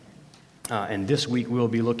And this week we'll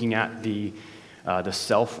be looking at the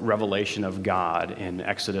self-revelation of God in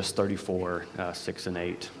Exodus 34, 6 and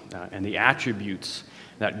 8, and the attributes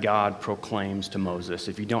that God proclaims to Moses.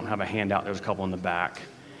 If you don't have a handout, there's a couple in the back,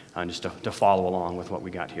 just to follow along with what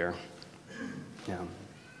we got here. Yeah.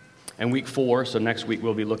 And week 4, so next week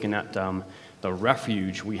we'll be looking at the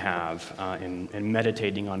refuge we have in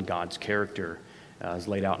meditating on God's character as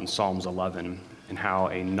laid out in Psalms 11, and how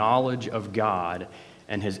a knowledge of God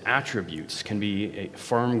and his attributes can be a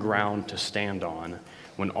firm ground to stand on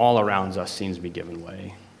when all around us seems to be giving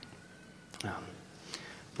way.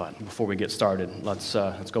 But before we get started, let's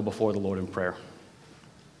go before the Lord in prayer.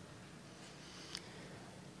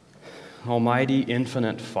 Almighty,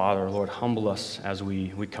 infinite Father, Lord, humble us as we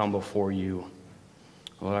come before you.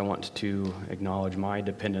 Lord, I want to acknowledge my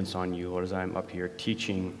dependence on you, Lord, as I'm up here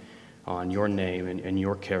teaching on your name and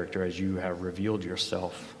your character as you have revealed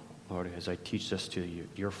yourself. Lord, as I teach this to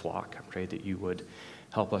your flock, I pray that you would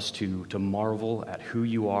help us to marvel at who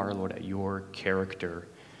you are, Lord, at your character,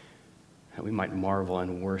 that we might marvel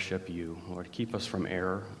and worship you. Lord, keep us from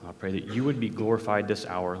error. I pray that you would be glorified this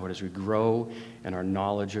hour, Lord, as we grow in our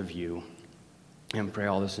knowledge of you. And pray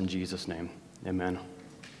all this in Jesus' name. Amen.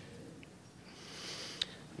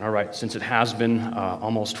 All right, since it has been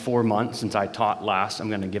almost 4 months since I taught last, I'm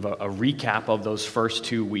going to give a recap of those first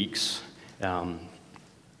 2 weeks.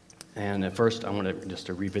 And at first, I want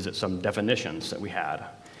to revisit some definitions that we had.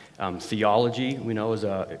 Theology, we know,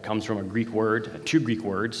 it comes from a Greek word, 2 Greek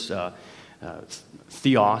words,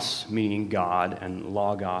 theos, meaning God, and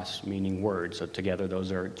logos, meaning word. So together,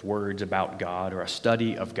 those are words about God or a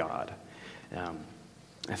study of God.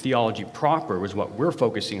 Theology proper was what we're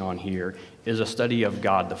focusing on here, is a study of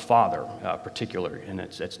God the Father, particular, and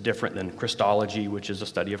it's different than Christology, which is a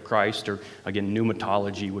study of Christ, or again,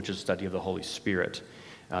 pneumatology, which is a study of the Holy Spirit.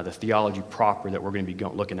 The theology proper that we're going to be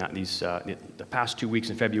looking at these the past 2 weeks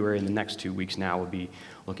in February and the next 2 weeks now will be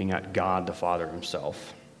looking at God the Father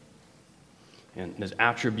himself. And his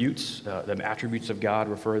attributes, the attributes of God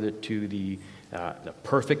refer to the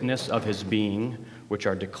perfectness of his being, which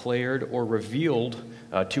are declared or revealed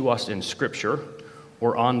to us in Scripture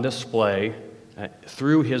or on display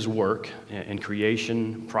through his work in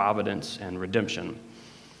creation, providence, and redemption.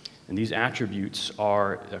 And these attributes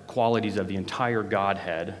are qualities of the entire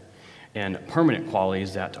Godhead and permanent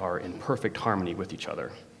qualities that are in perfect harmony with each other.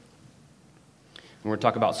 And we're going to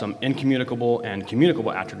talk about some incommunicable and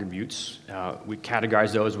communicable attributes. We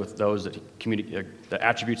categorize those with those that the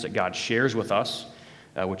attributes that God shares with us,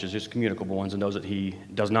 which is his communicable ones, and those that he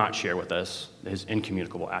does not share with us, his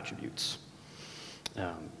incommunicable attributes.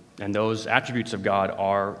 And those attributes of God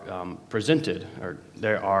are presented, or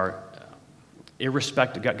they are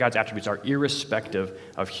irrespective. God's attributes are irrespective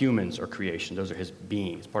of humans or creation. Those are his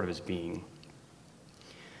being. It's part of his being.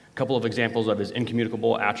 A couple of examples of his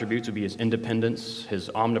incommunicable attributes would be his independence, his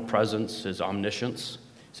omnipresence, his omniscience,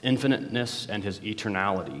 his infiniteness, and his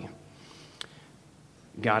eternality.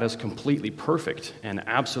 God is completely perfect and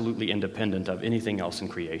absolutely independent of anything else in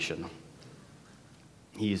creation.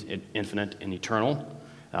 He is infinite and eternal,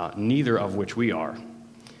 neither of which we are.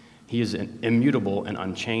 He is immutable and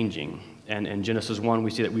unchanging. And in Genesis 1,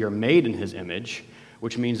 we see that we are made in his image,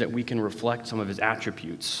 which means that we can reflect some of his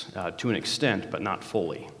attributes to an extent, but not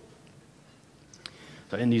fully.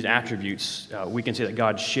 So in these attributes, we can say that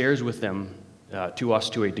God shares with them to us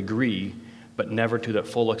to a degree, but never to the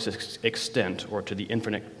full extent or to the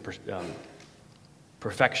infinite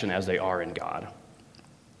perfection as they are in God.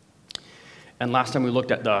 And last time we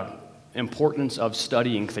looked at the importance of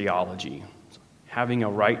studying theology. Having a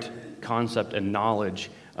right concept and knowledge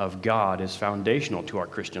of God is foundational to our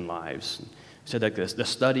Christian lives. We said that the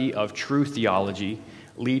study of true theology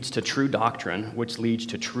leads to true doctrine, which leads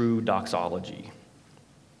to true doxology.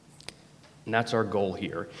 And that's our goal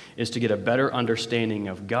here, is to get a better understanding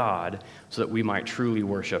of God so that we might truly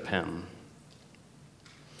worship him.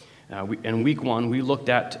 In week 1, we looked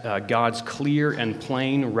at God's clear and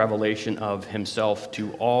plain revelation of himself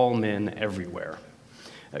to all men everywhere.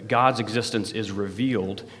 God's existence is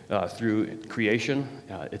revealed through creation,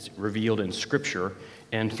 it's revealed in Scripture,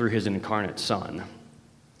 and through his incarnate Son.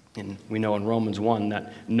 And we know in Romans 1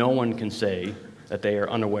 that no one can say that they are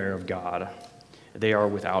unaware of God. They are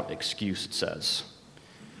without excuse, it says.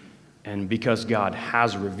 And because God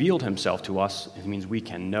has revealed himself to us, it means we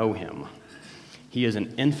can know him. He is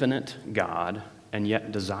an infinite God and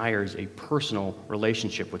yet desires a personal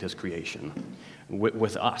relationship with his creation,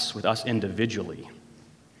 with us individually.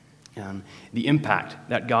 The impact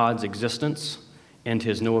that God's existence and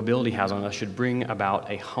his knowability has on us should bring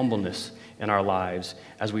about a humbleness in our lives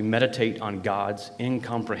as we meditate on God's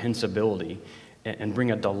incomprehensibility and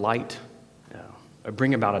bring a delight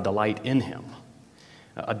bring about a delight in him,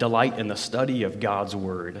 a delight in the study of God's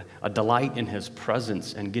word, a delight in his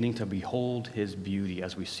presence and getting to behold his beauty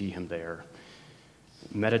as we see him there.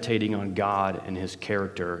 Meditating on God and his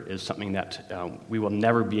character is something that we will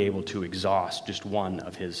never be able to exhaust just one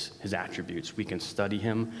of his attributes. We can study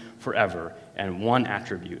him forever, and one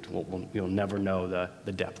attribute, we'll never know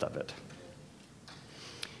the depth of it.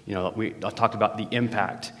 I talked about the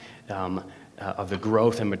impact of the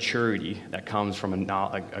growth and maturity that comes from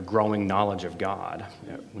a growing knowledge of God.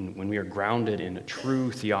 When we are grounded in a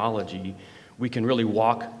true theology, we can really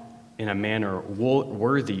walk in a manner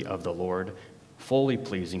worthy of the Lord, fully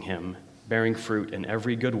pleasing him, bearing fruit in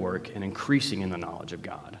every good work, and increasing in the knowledge of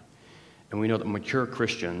God. And we know that mature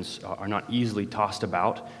Christians are not easily tossed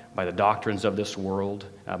about by the doctrines of this world,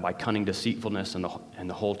 by cunning deceitfulness, and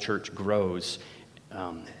the whole church grows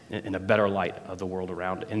in a better light of the world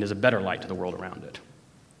around it, and is a better light to the world around it.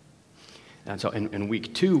 And so in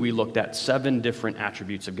week 2, we looked at 7 different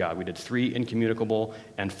attributes of God. We did 3 incommunicable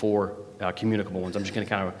and 4 communicable ones. I'm just going to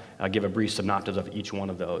kind of give a brief synopsis of each one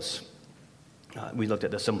of those. We looked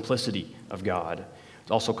at the simplicity of God.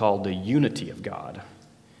 It's also called the unity of God.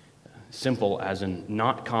 Simple as in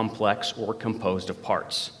not complex or composed of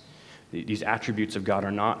parts. These attributes of God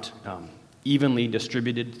are not evenly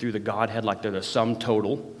distributed through the Godhead like they're the sum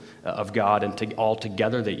total of God, and all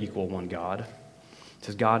together they equal one God. It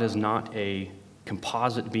says God is not a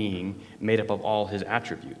composite being made up of all his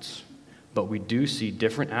attributes, but we do see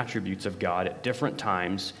different attributes of God at different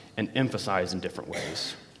times and emphasized in different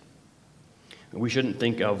ways. We shouldn't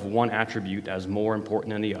think of one attribute as more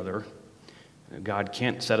important than the other. God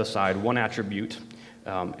can't set aside one attribute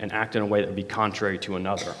and act in a way that would be contrary to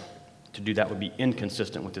another. To do that would be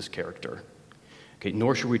inconsistent with his character. Okay,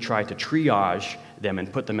 nor should we try to triage them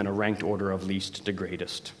and put them in a ranked order of least to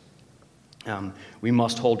greatest. We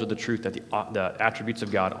must hold to the truth that the attributes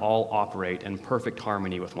of God all operate in perfect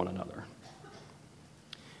harmony with one another.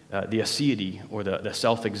 The aseity, or the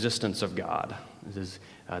self-existence of God,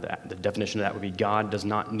 the definition of that would be God does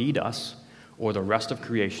not need us or the rest of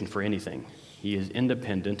creation for anything. He is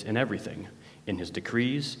independent in everything, in his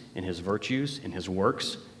decrees, in his virtues, in his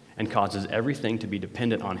works, and causes everything to be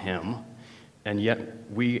dependent on him, and yet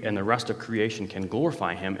we and the rest of creation can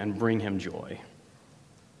glorify him and bring him joy.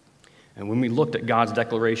 And when we looked at God's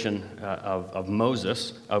declaration of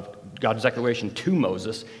God's declaration to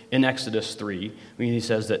Moses in Exodus 3, he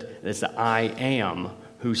says that it's the I am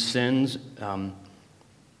who sends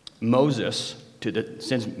Moses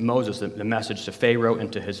the message to Pharaoh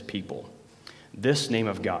and to his people. This name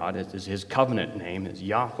of God is his covenant name, is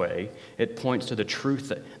Yahweh. It points to the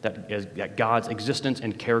truth that God's existence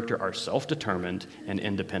and character are self-determined and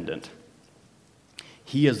independent.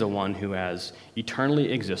 He is the one who has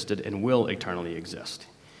eternally existed and will eternally exist.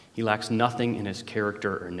 He lacks nothing in his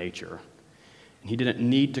character or nature. And he didn't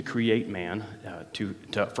need to create man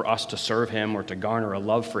for us to serve him or to garner a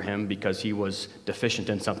love for him because he was deficient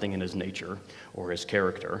in something in his nature or his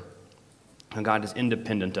character. And God is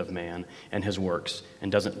independent of man and his works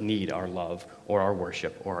and doesn't need our love or our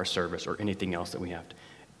worship or our service or anything else that we have.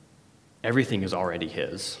 Everything is already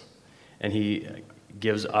his. And he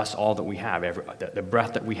gives us all that we have. The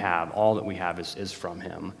breath that we have, all that we have is from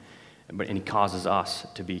him. And he causes us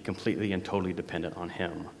to be completely and totally dependent on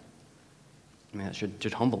him. I mean, that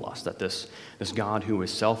should humble us, that this God who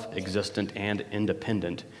is self-existent and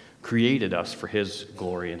independent created us for his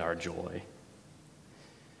glory and our joy.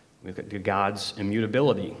 We look at God's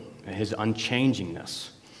immutability and his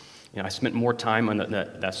unchangingness. I spent more time on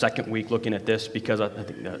that second week looking at this because I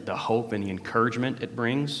think the hope and the encouragement it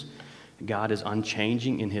brings. God is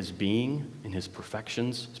unchanging in his being, in his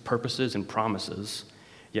perfections, his purposes, and promises.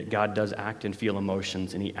 Yet God does act and feel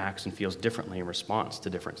emotions, and he acts and feels differently in response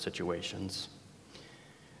to different situations.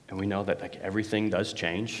 And we know that everything does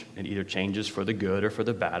change. It either changes for the good or for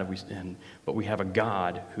the bad. But we have a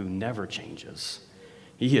God who never changes.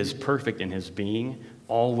 He is perfect in his being,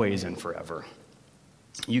 always and forever.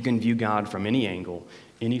 You can view God from any angle,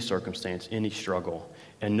 any circumstance, any struggle,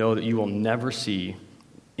 and know that you will never see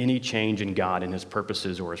any change in God in his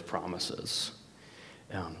purposes or his promises.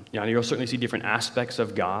 You'll certainly see different aspects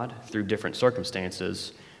of God through different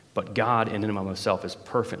circumstances, but God in and of himself is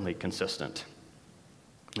perfectly consistent.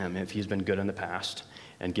 If he's been good in the past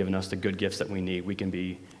and given us the good gifts that we need, we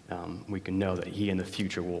can know that he in the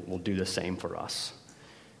future will do the same for us.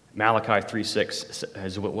 Malachi 3:6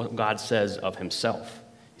 is what God says of himself.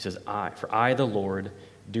 He says, I, the Lord,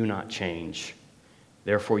 do not change.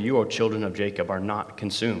 Therefore you, O children of Jacob, are not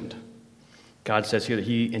consumed. God says here that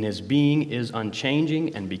he in his being is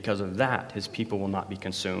unchanging, and because of that, his people will not be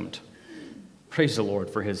consumed. Praise the Lord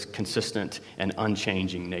for his consistent and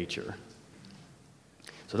unchanging nature.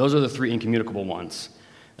 So those are the three incommunicable ones.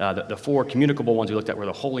 The four communicable ones we looked at were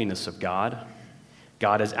the holiness of God.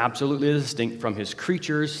 God is absolutely distinct from his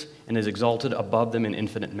creatures and is exalted above them in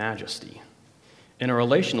infinite majesty. In a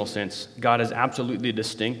relational sense, God is absolutely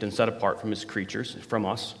distinct and set apart from his creatures, from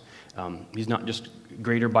us. He's not just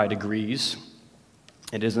greater by degrees.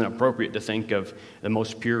 It isn't appropriate to think of the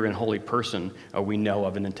most pure and holy person we know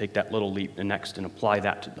of and then take that little leap next and apply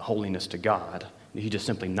that to holiness to God. He's just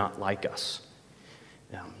simply not like us.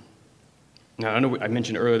 Now, I know I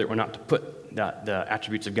mentioned earlier that we're not to put the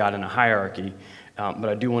attributes of God in a hierarchy, but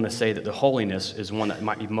I do want to say that the holiness is one that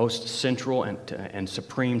might be most central and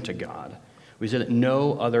supreme to God. We said that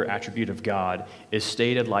no other attribute of God is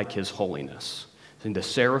stated like his holiness. So the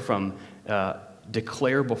seraphim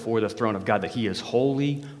declare before the throne of God that he is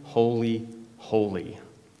holy, holy, holy.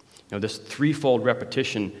 Now, this threefold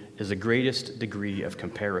repetition is the greatest degree of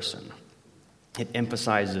comparison. It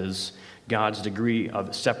emphasizes God's degree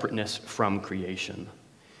of separateness from creation.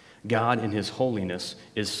 God in his holiness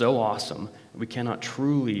is so awesome that we cannot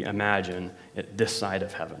truly imagine it this side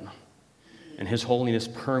of heaven. And his holiness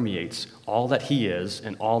permeates all that he is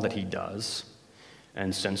and all that he does.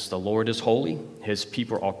 And since the Lord is holy, his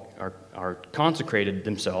people are consecrated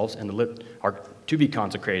themselves and are to be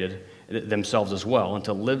consecrated themselves as well and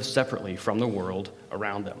to live separately from the world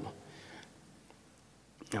around them.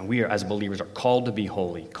 And we as believers are called to be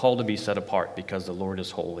holy, called to be set apart because the Lord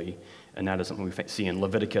is holy. And that is something we see in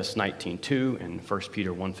Leviticus 19:2 and 1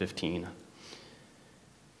 Peter 1:15.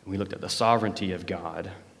 We looked at the sovereignty of God.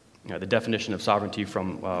 The definition of sovereignty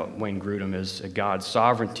from Wayne Grudem is God's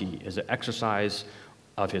sovereignty is an exercise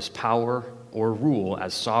of his power or rule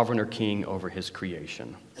as sovereign or king over his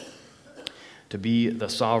creation. To be the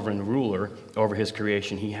sovereign ruler over his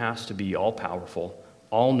creation, he has to be all-powerful,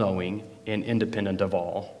 all-knowing, and independent of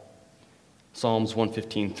all. Psalms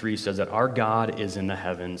 115:3 says that our God is in the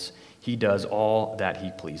heavens. He does all that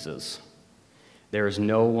he pleases. There is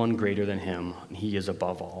no one greater than him, and he is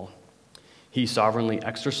above all. He sovereignly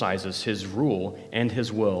exercises his rule and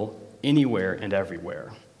his will anywhere and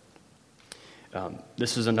everywhere.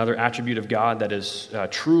 This is another attribute of God that is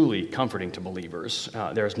truly comforting to believers.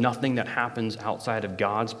 There is nothing that happens outside of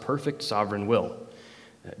God's perfect sovereign will.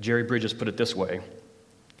 Jerry Bridges put it this way.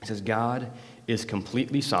 He says, God is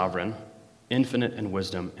completely sovereign, infinite in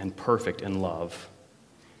wisdom, and perfect in love.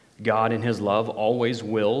 God in his love always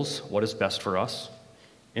wills what is best for us.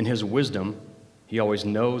 In his wisdom, he always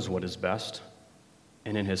knows what is best.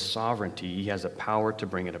 And in his sovereignty, he has the power to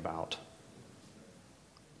bring it about.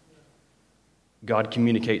 God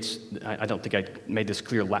communicates, I don't think I made this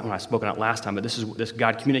clear when I spoke on it last time, but this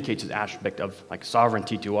God communicates his aspect of like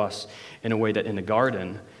sovereignty to us in a way that in the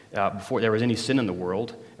garden, before there was any sin in the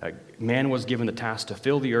world, man was given the task to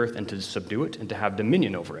fill the earth and to subdue it and to have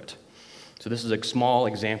dominion over it. So this is a small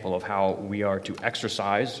example of how we are to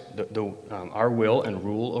exercise our will and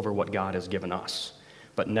rule over what God has given us,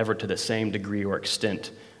 but never to the same degree or extent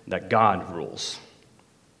that God rules.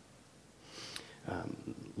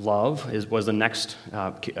 Love was the next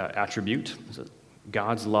attribute.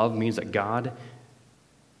 God's love means that God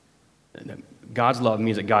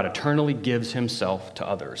eternally gives himself to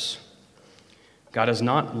others. God is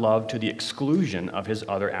not love to the exclusion of his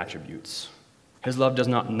other attributes. His love does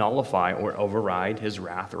not nullify or override his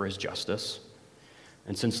wrath or his justice.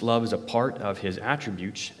 And since love is a part of his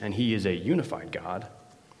attributes and he is a unified God,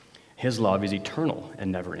 his love is eternal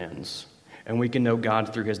and never ends. And we can know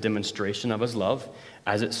God through his demonstration of his love,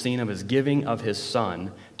 as it's seen of his giving of his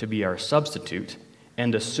Son to be our substitute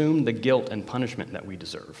and assume the guilt and punishment that we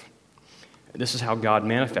deserve. This is how God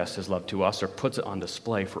manifests his love to us or puts it on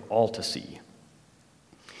display for all to see.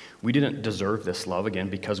 We didn't deserve this love, again,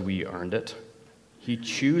 because we earned it. He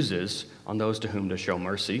chooses on those to whom to show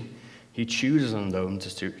mercy. He chooses on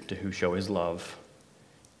those to who show his love.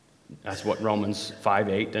 That's what Romans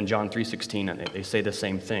 5:8 and John 3:16, they say the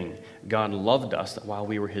same thing. God loved us while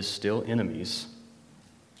we were his still enemies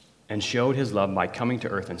and showed his love by coming to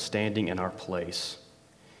earth and standing in our place.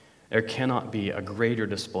 There cannot be a greater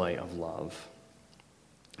display of love.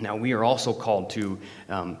 Now, we are also called to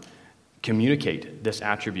communicate this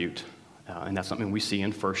attribute, and that's something we see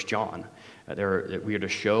in 1 John. We are to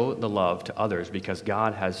show the love to others because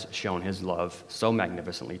God has shown his love so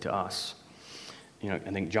magnificently to us. I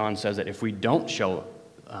think John says that if we don't show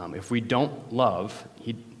love,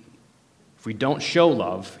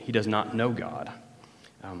 he does not know God.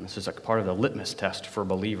 This is like part of the litmus test for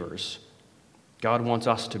believers. God wants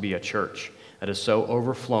us to be a church that is so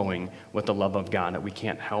overflowing with the love of God that we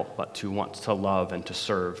can't help but to want to love and to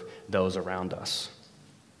serve those around us.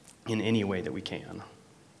 in any way that we can.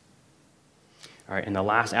 All right, and the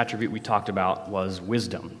last attribute we talked about was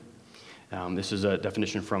wisdom. This is a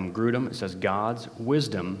definition from Grudem. It says, God's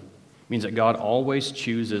wisdom means that God always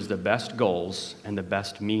chooses the best goals and the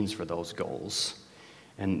best means for those goals.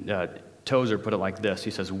 And Tozer put it like this.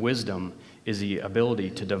 He says, wisdom is the ability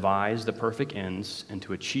to devise the perfect ends and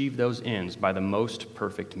to achieve those ends by the most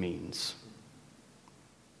perfect means.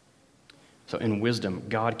 So in wisdom,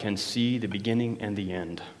 God can see the beginning and the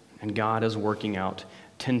end. And God is working out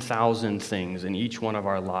 10,000 things in each one of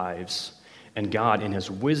our lives. And God, in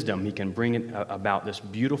his wisdom, he can bring about this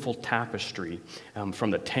beautiful tapestry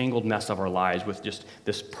from the tangled mess of our lives with just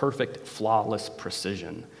this perfect, flawless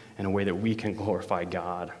precision in a way that we can glorify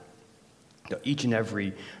God. Each and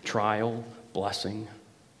every trial, blessing,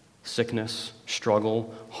 sickness,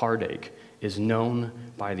 struggle, heartache is known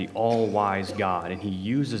by the all-wise God, and he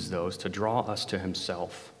uses those to draw us to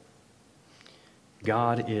himself.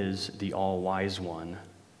 God is the all-wise one,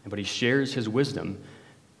 but he shares his wisdom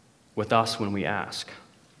with us when we ask.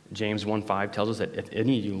 James 1:5 tells us that if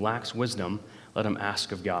any of you lacks wisdom, let him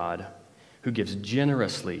ask of God, who gives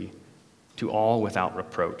generously to all without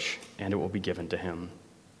reproach, and it will be given to him.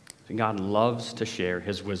 And God loves to share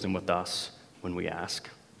his wisdom with us when we ask.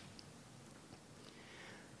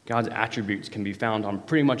 God's attributes can be found on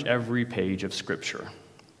pretty much every page of Scripture.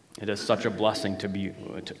 It is such a blessing to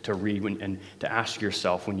read and to ask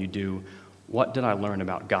yourself when you do, what did I learn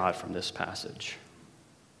about God from this passage?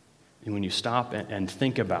 And when you stop and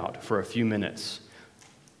think about for a few minutes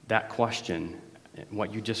that question,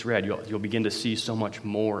 what you just read, you'll begin to see so much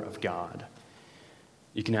more of God.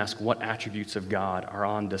 You can ask what attributes of God are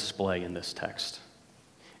on display in this text.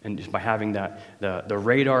 And just by having the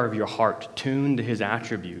radar of your heart tuned to his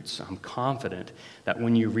attributes, I'm confident that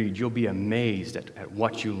when you read, you'll be amazed at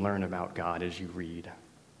what you learn about God as you read.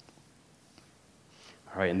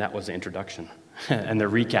 All right, and that was the introduction and the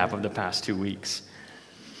recap of the past 2 weeks.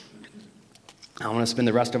 I want to spend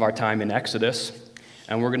the rest of our time in Exodus,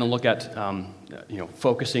 and we're going to look at,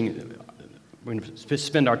 focusing. We're going to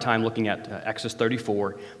spend our time looking at Exodus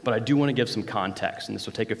 34, but I do want to give some context, and this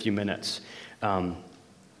will take a few minutes.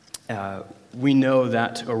 We know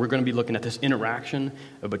that, or we're going to be looking at this interaction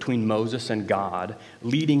between Moses and God,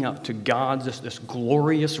 leading up to God's this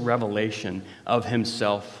glorious revelation of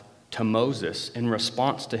himself to Moses in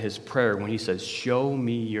response to his prayer when he says, "Show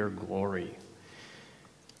me your glory."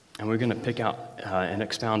 And we're going to pick out and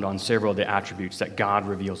expound on several of the attributes that God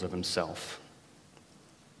reveals of himself.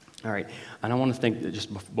 All right, and I want to think that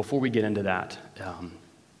just before we get into that,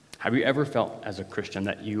 have you ever felt as a Christian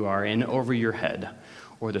that you are in over your head,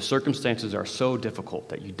 or the circumstances are so difficult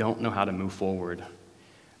that you don't know how to move forward?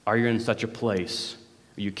 Are you in such a place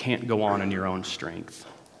where you can't go on in your own strength?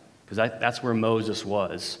 Because that's where Moses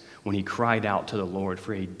was when he cried out to the Lord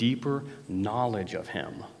for a deeper knowledge of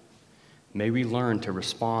him. May we learn to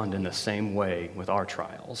respond in the same way with our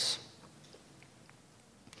trials.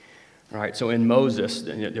 All right, so in Moses,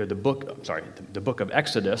 the book of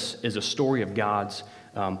Exodus is a story of God's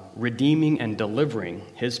redeeming and delivering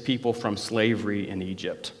his people from slavery in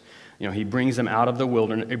Egypt. He brings them out of the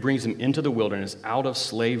wilderness. He brings them into the wilderness, out of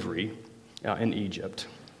slavery in Egypt,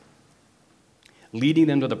 leading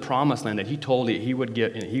them to the promised land that he told he would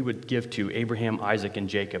give to Abraham, Isaac, and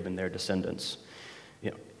Jacob and their descendants.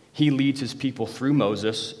 He leads his people through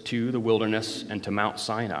Moses to the wilderness and to Mount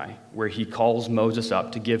Sinai, where he calls Moses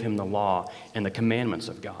up to give him the law and the commandments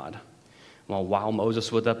of God. Well, while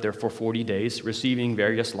Moses was up there for 40 days, receiving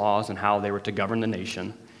various laws and how they were to govern the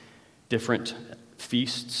nation, different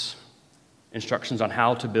feasts, instructions on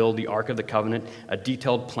how to build the Ark of the Covenant, a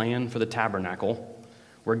detailed plan for the tabernacle,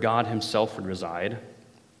 where God himself would reside,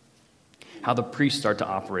 how the priests are to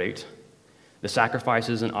operate, the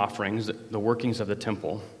sacrifices and offerings, the workings of the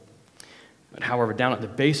temple. But however, down at the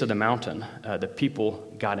base of the mountain, the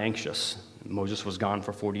people got anxious. Moses was gone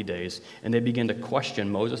for 40 days, and they began to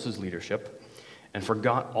question Moses' leadership and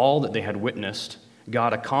forgot all that they had witnessed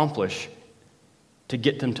God accomplish to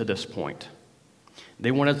get them to this point.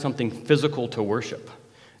 They wanted something physical to worship.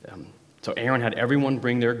 So Aaron had everyone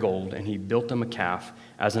bring their gold, and he built them a calf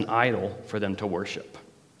as an idol for them to worship.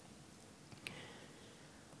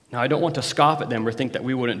 Now, I don't want to scoff at them or think that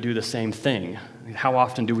we wouldn't do the same thing. How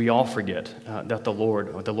often do we all forget what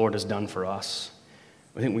the Lord has done for us?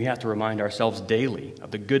 I think we have to remind ourselves daily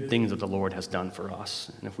of the good things that the Lord has done for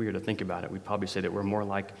us. And if we were to think about it, we'd probably say that we're more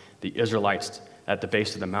like the Israelites at the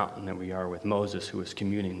base of the mountain than we are with Moses, who is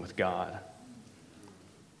communing with God.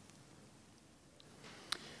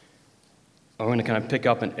 We're going to kind of pick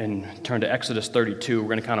up and turn to Exodus 32. We're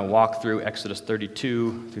going to kind of walk through Exodus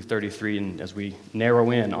 32 through 33, and as we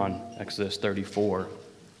narrow in on Exodus 34.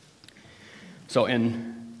 So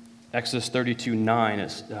in Exodus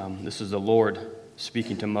 32:9, this is the Lord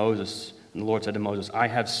speaking to Moses. And the Lord said to Moses, I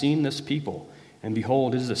have seen this people, and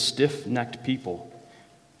behold, it is a stiff-necked people.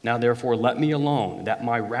 Now therefore let me alone, that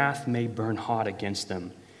my wrath may burn hot against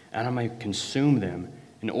them, and I may consume them,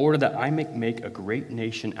 in order that I may make a great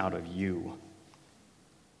nation out of you.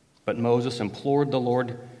 But Moses implored the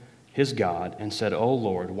Lord his God and said, O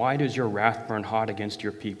Lord, why does your wrath burn hot against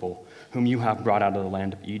your people, whom you have brought out of the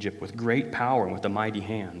land of Egypt with great power and with a mighty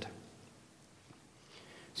hand?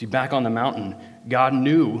 See, back on the mountain, God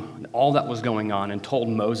knew all that was going on and told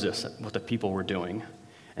Moses what the people were doing.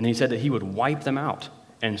 And he said that he would wipe them out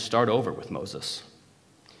and start over with Moses.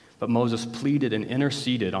 But Moses pleaded and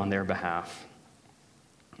interceded on their behalf.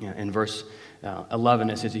 In verse 11,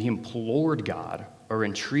 it says he implored God or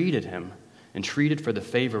entreated for the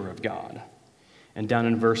favor of God. And down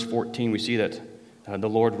in verse 14, we see that the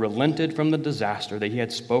Lord relented from the disaster that he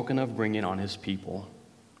had spoken of bringing on his people.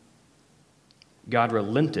 God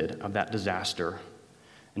relented of that disaster.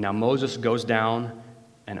 And now Moses goes down,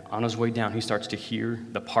 and on his way down, he starts to hear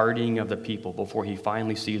the partying of the people before he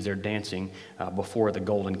finally sees their dancing before the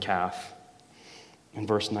golden calf. In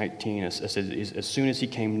verse 19, it says, as soon as he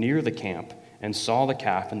came near the camp and saw the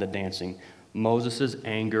calf and the dancing, Moses'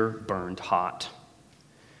 anger burned hot.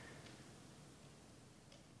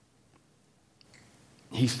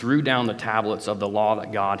 He threw down the tablets of the law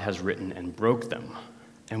that God has written and broke them.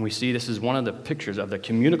 And we see this is one of the pictures of the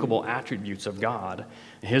communicable attributes of God,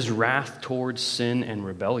 his wrath towards sin and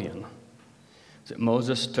rebellion. So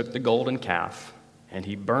Moses took the golden calf and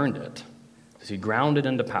he burned it. He ground it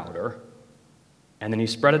into powder, and then he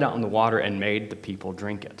spread it out in the water and made the people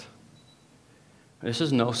drink it. This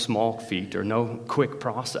is no small feat or no quick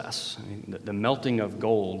process. I mean, the melting of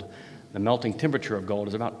gold, the melting temperature of gold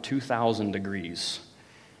is about 2,000 degrees.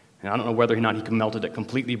 And I don't know whether or not he melted it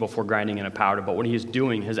completely before grinding in a powder, but what he is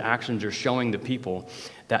doing, his actions are showing the people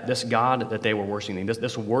that this God that they were worshiping,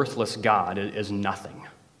 this worthless God is nothing.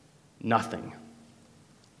 Nothing.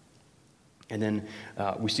 And then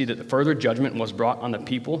we see that further judgment was brought on the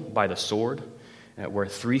people by the sword, where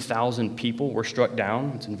 3,000 people were struck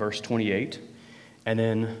down. It's in verse 28. And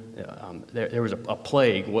then there was a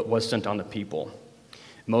plague was sent on the people.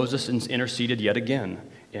 Moses interceded yet again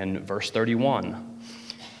in verse 31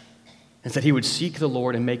 and said he would seek the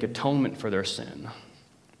Lord and make atonement for their sin.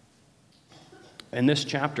 In this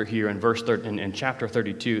chapter here, in chapter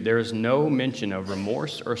 32, there is no mention of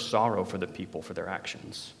remorse or sorrow for the people for their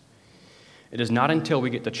actions. It is not until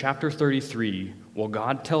we get to chapter 33 where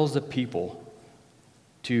God tells the people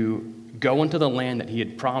to go into the land that he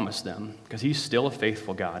had promised them, because he's still a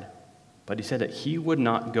faithful God. But he said that he would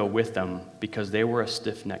not go with them because they were a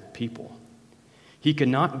stiff-necked people. He could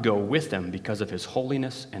not go with them because of his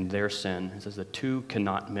holiness and their sin. It says the two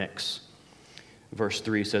cannot mix. Verse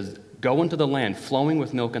 3 says, go into the land flowing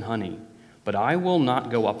with milk and honey, but I will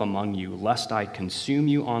not go up among you, lest I consume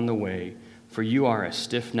you on the way, for you are a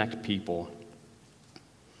stiff-necked people.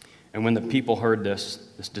 And when the people heard this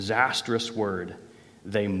disastrous word,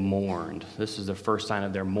 they mourned. This is the first sign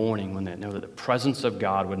of their mourning, when they know that the presence of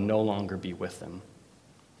God would no longer be with them.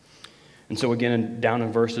 And so again, down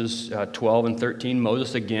in verses 12 and 13,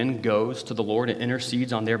 Moses again goes to the Lord and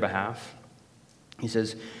intercedes on their behalf. He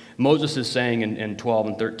says, Moses is saying in 12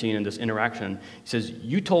 and 13 in this interaction, he says,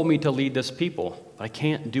 you told me to lead this people, but I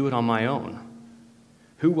can't do it on my own.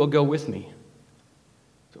 Who will go with me?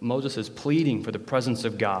 So Moses is pleading for the presence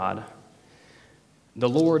of God. The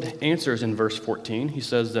Lord answers in verse 14. He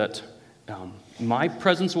says that my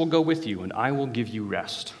presence will go with you and I will give you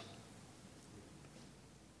rest.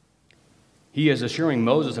 He is assuring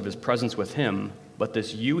Moses of his presence with him, but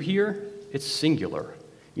this you here, it's singular.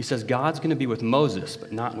 He says God's going to be with Moses,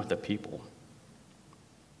 but not with the people.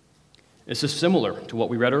 This is similar to what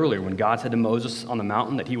we read earlier when God said to Moses on the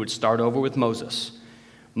mountain that he would start over with Moses.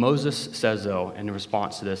 Moses says, though, in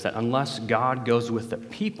response to this, that unless God goes with the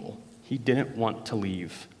people, he didn't want to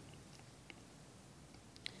leave.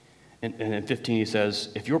 And in 15 he says,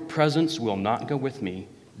 if your presence will not go with me,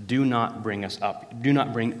 do not bring us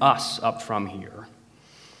up from here.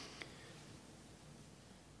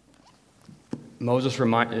 Moses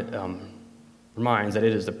reminds that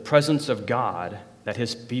it is the presence of God that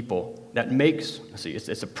his people,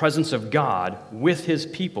 it's the presence of God with his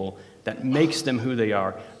people that makes them who they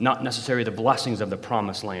are, not necessarily the blessings of the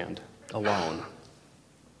promised land alone.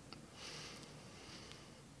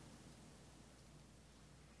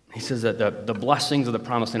 He says that the blessings of the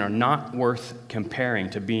promised land are not worth comparing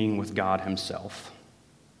to being with God himself.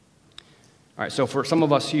 All right, so for some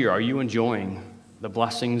of us here, are you enjoying the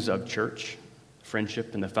blessings of church,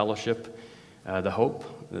 friendship, and the fellowship the hope,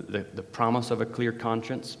 the promise of a clear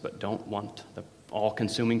conscience, but don't want the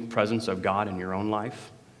all-consuming presence of God in your own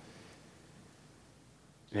life.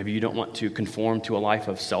 Maybe you don't want to conform to a life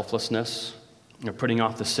of selflessness, putting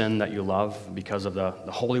off the sin that you love because of the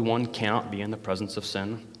Holy One cannot be in the presence of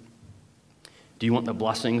sin. Do you want the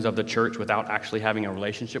blessings of the church without actually having a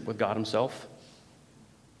relationship with God himself?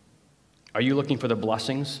 Are you looking for the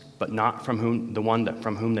blessings, but not from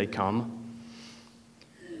whom they come?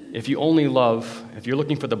 If you're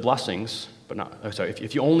looking for the blessings,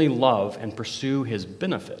 if you only love and pursue his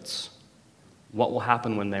benefits, what will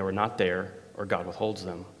happen when they were not there or God withholds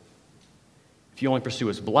them? If you only pursue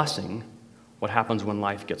his blessing, what happens when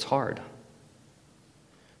life gets hard?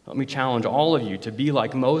 Let me challenge all of you to be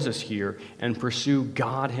like Moses here and pursue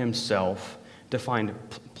God himself, to find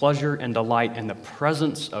pleasure and delight in the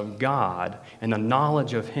presence of God and the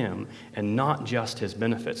knowledge of him, and not just his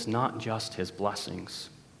benefits, not just his blessings.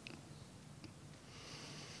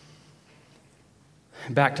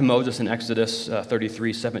 Back to Moses in Exodus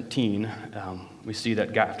 33:17, we see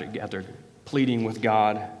that after pleading with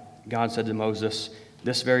God, God said to Moses,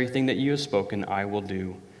 "This very thing that you have spoken I will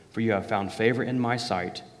do, for you have found favor in my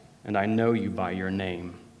sight, and I know you by your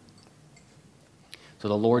name." So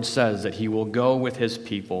the Lord says that he will go with his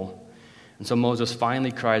people. And so Moses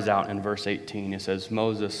finally cries out in verse 18. It says,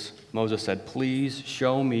 Moses said, "Please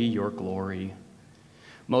show me your glory."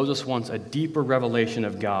 Moses wants a deeper revelation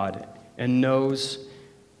of God and knows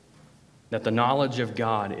that the knowledge of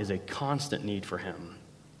God is a constant need for him.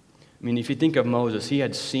 I mean, if you think of Moses, he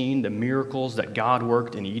had seen the miracles that God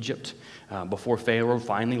worked in Egypt before Pharaoh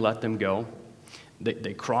finally let them go.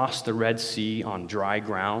 They crossed the Red Sea on dry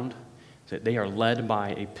ground. They are led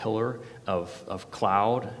by a pillar of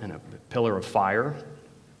cloud and a pillar of fire.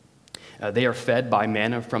 They are fed by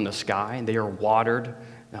manna from the sky. They are watered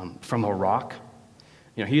from a rock.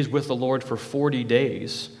 He is with the Lord for 40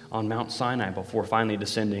 days on Mount Sinai before finally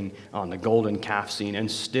descending on the golden calf scene.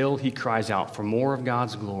 And still he cries out for more of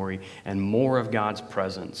God's glory and more of God's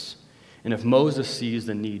presence. And if Moses sees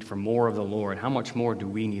the need for more of the Lord, how much more do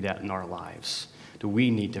we need that in our lives? Do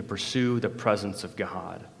we need to pursue the presence of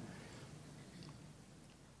God?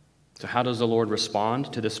 So how does the Lord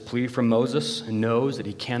respond to this plea from Moses and knows that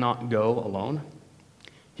he cannot go alone?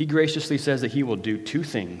 He graciously says that he will do two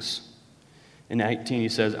things. In 18, he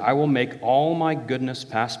says, "I will make all my goodness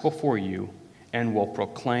pass before you, and will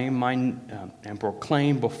proclaim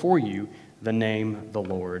before you the name the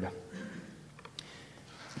Lord."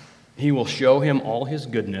 He will show him all his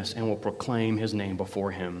goodness and will proclaim his name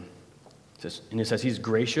before him. And it says he's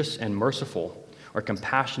gracious and merciful, or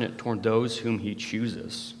compassionate toward those whom he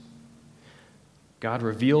chooses. God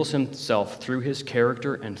reveals himself through his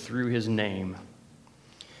character and through his name.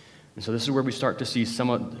 And so this is where we start to see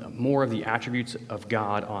more of the attributes of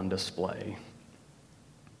God on display.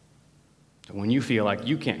 When you feel like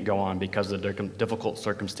you can't go on because of the difficult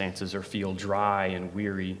circumstances or feel dry and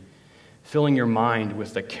weary, filling your mind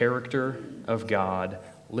with the character of God,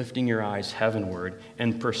 lifting your eyes heavenward,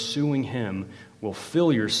 and pursuing him will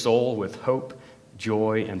fill your soul with hope,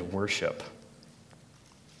 joy, and worship.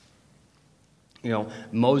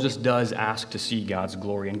 Moses does ask to see God's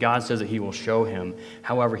glory, and God says that he will show him.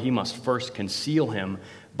 However, he must first conceal him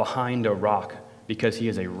behind a rock because he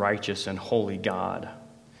is a righteous and holy God.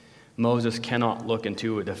 Moses cannot look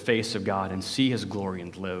into the face of God and see his glory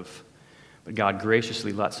and live. But God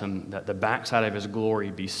graciously lets the backside of his glory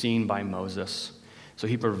be seen by Moses. So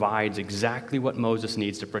he provides exactly what Moses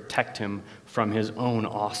needs to protect him from his own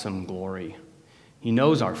awesome glory. He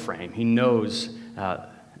knows our frame. He knows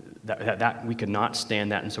that we could not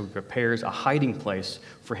stand that, and so he prepares a hiding place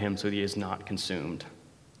for him so that he is not consumed.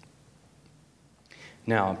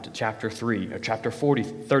 Now, to chapter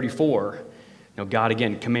 34, God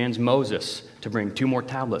again commands Moses to bring 2 more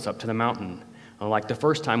tablets up to the mountain. Like the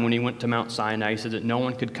first time when he went to Mount Sinai, he said that no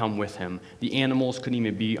one could come with him. The animals couldn't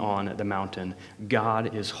even be on the mountain.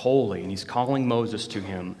 God is holy, and he's calling Moses to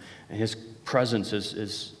him, and his presence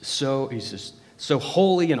is so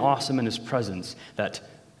holy and awesome in his presence that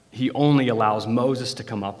he only allows Moses to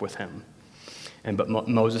come up with him. But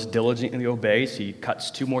Moses diligently obeys. He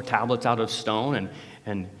cuts 2 more tablets out of stone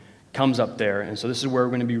and comes up there. And so this is where we're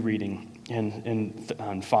going to be reading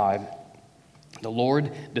in 5. The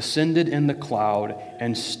Lord descended in the cloud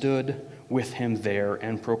and stood with him there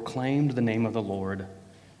and proclaimed the name of the Lord.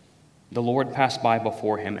 The Lord passed by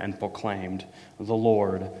before him and proclaimed, the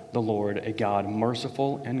Lord, a God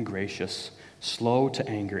merciful and gracious, slow to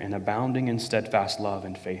anger and abounding in steadfast love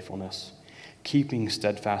and faithfulness, keeping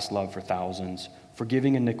steadfast love for thousands,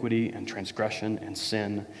 forgiving iniquity and transgression and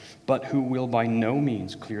sin, but who will by no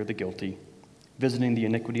means clear the guilty, visiting the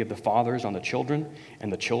iniquity of the fathers on the children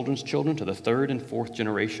and the children's children to the third and fourth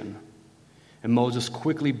generation. And Moses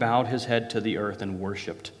quickly bowed his head to the earth and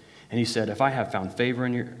worshipped. And he said, I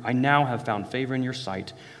now have found favor in your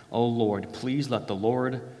sight, O Lord, please let the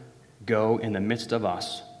Lord go in the midst of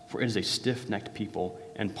us, for it is a stiff-necked people,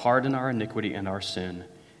 and pardon our iniquity and our sin,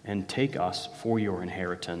 and take us for your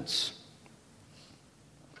inheritance.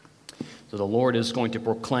 So the Lord is going to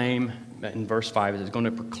proclaim, in verse 5, is going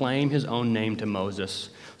to proclaim his own name to Moses.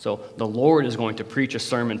 So the Lord is going to preach a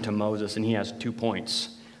sermon to Moses, and he has 2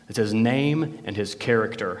 points. It's his name and his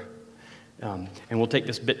character. And we'll take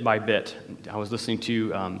this bit by bit. I was listening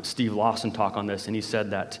to Steve Lawson talk on this, and he said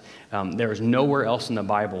that there is nowhere else in the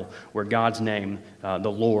Bible where God's name, the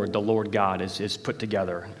Lord God, is put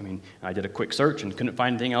together. I mean, I did a quick search and couldn't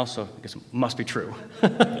find anything else, so I guess it must be true.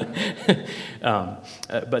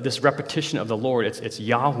 But this repetition of the Lord, it's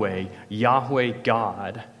Yahweh, Yahweh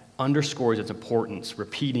God, underscores its importance,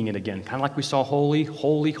 repeating it again. Kind of like we saw holy,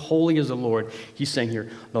 holy, holy is the Lord. He's saying here,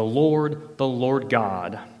 the Lord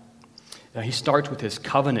God. He starts with his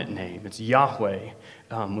covenant name. It's Yahweh,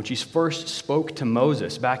 which he first spoke to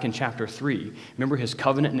Moses back in chapter 3. Remember his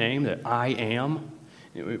covenant name, that I am?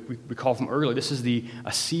 We recall from earlier, this is the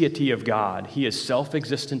aseity of God. He is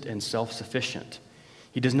self-existent and self-sufficient.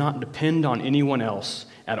 He does not depend on anyone else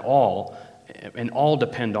at all, and all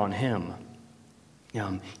depend on him.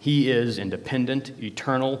 He is independent,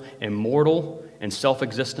 eternal, immortal, and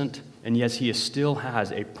self-existent, and yes, he still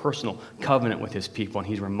has a personal covenant with his people, and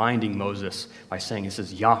he's reminding Moses by saying, this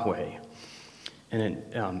is Yahweh.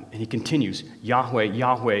 And he continues, Yahweh,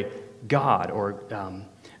 Yahweh, God, or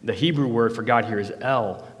the Hebrew word for God here is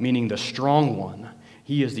El, meaning the strong one.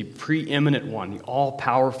 He is the preeminent one, the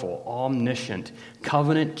all-powerful, omniscient,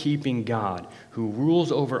 covenant-keeping God who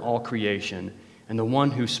rules over all creation and the one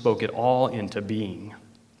who spoke it all into being.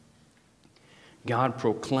 God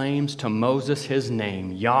proclaims to Moses his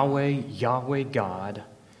name, Yahweh, Yahweh God.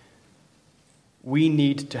 We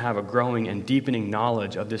need to have a growing and deepening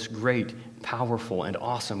knowledge of this great, powerful, and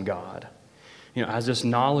awesome God. As this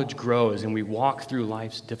knowledge grows and we walk through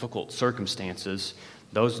life's difficult circumstances,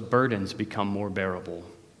 those burdens become more bearable.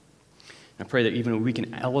 I pray that even we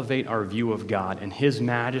can elevate our view of God and his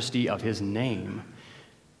majesty of his name.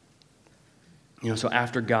 So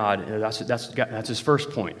after God, that's his first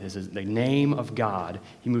point, is the name of God.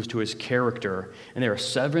 He moves to his character. And there are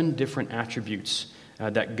 7 different attributes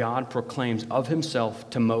that God proclaims of himself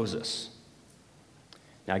to Moses.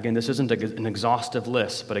 Now again, this isn't an exhaustive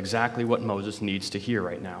list, but exactly what Moses needs to hear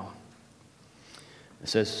right now. It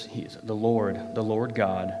says, he's the Lord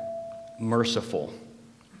God, merciful.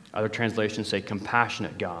 Other translations say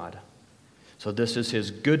compassionate God. So this is his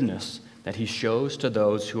goodness that he shows to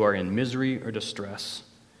those who are in misery or distress.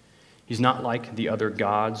 He's not like the other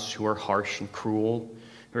gods who are harsh and cruel,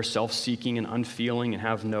 who are self-seeking and unfeeling and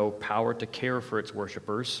have no power to care for its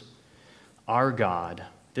worshipers. Our God,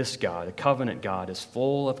 this God, the covenant God, is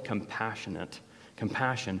full of compassion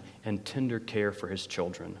and tender care for his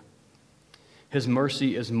children. His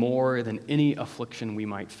mercy is more than any affliction we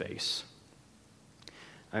might face.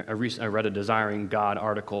 I read a Desiring God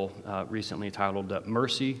article recently titled,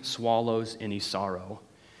 Mercy Swallows Any Sorrow.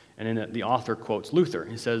 And in it, the author quotes Luther.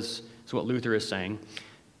 He says, so what Luther is saying,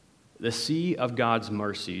 the sea of God's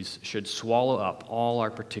mercies should swallow up all our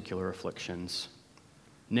particular afflictions.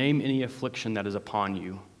 Name any affliction that is upon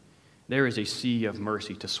you. There is a sea of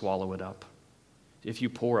mercy to swallow it up. If you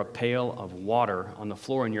pour a pail of water on the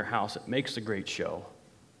floor in your house, it makes a great show.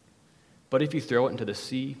 But if you throw it into the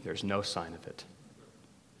sea, there's no sign of it.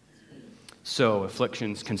 So,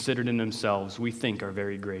 afflictions considered in themselves we think are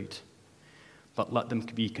very great, but let them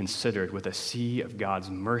be considered with a sea of God's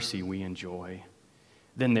mercy we enjoy.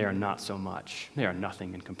 Then they are not so much. They are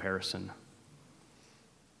nothing in comparison.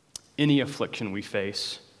 Any affliction we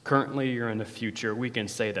face, currently or in the future, we can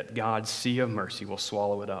say that God's sea of mercy will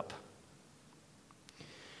swallow it up.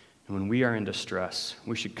 And when we are in distress,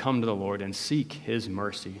 we should come to the Lord and seek his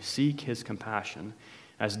mercy, seek his compassion,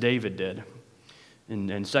 as David did. In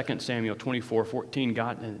 2 Samuel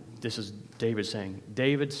 24:14, this is David saying,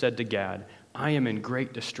 David said to Gad, I am in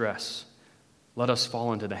great distress. Let us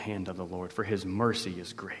fall into the hand of the Lord, for his mercy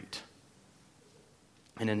is great.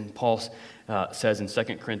 And then Paul says in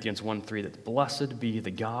 2 Corinthians 1:3 that blessed be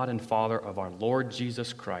the God and Father of our Lord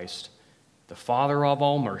Jesus Christ, the Father of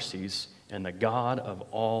all mercies and the God of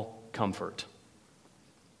all comfort.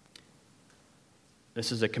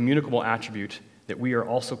 This is a communicable attribute that we are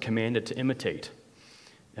also commanded to imitate.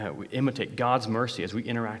 We imitate God's mercy as we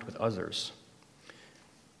interact with others.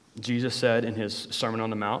 Jesus said in his Sermon on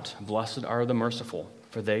the Mount, blessed are the merciful,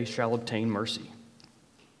 for they shall obtain mercy.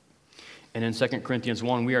 And in 2 Corinthians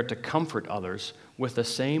 1, we are to comfort others with the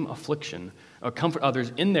same affliction, or comfort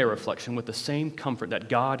others in their affliction with the same comfort that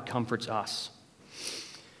God comforts us.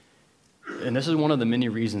 And this is one of the many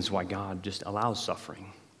reasons why God just allows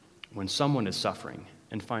suffering. When someone is suffering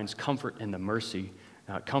and finds comfort in the mercy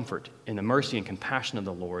and compassion of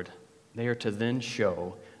the Lord, they are to then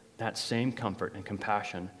show that same comfort and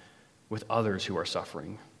compassion with others who are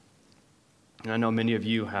suffering. And I know many of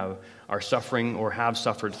you are suffering or have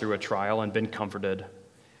suffered through a trial and been comforted. I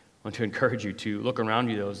want to encourage you to look around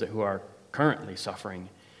you, those who are currently suffering,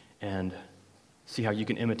 and see how you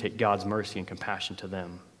can imitate God's mercy and compassion to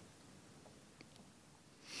them.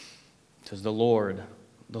 It says, the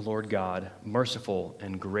Lord God, merciful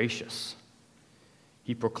and gracious.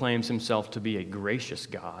 He proclaims himself to be a gracious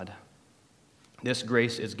God. This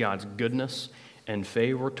grace is God's goodness and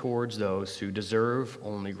favor towards those who deserve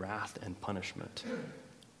only wrath and punishment.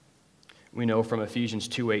 We know from Ephesians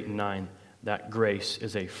 2:8 and 9 that grace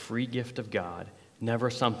is a free gift of God, never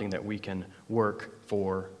something that we can work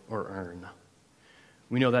for or earn.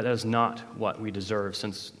 We know that is not what we deserve,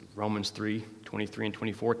 since Romans 3:23 and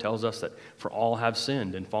 24 tells us that for all have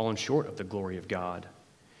sinned and fallen short of the glory of God,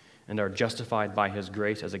 and are justified by his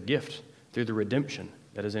grace as a gift through the redemption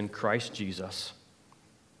that is in Christ Jesus.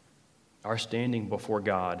 Our standing before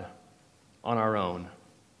God on our own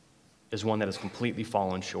is one that has completely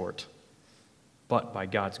fallen short. But by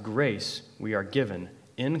God's grace, we are given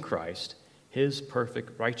in Christ his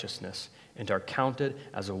perfect righteousness and are counted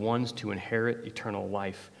as the ones to inherit eternal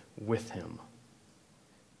life with him.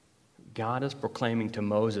 God is proclaiming to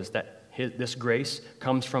Moses that this grace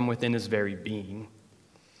comes from within his very being.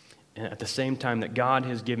 And at the same time that God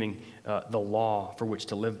is giving the law for which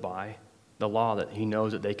to live by, the law that he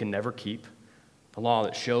knows that they can never keep, the law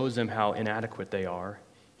that shows them how inadequate they are,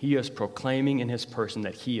 he is proclaiming in his person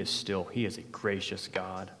that he is a gracious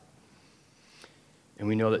God. And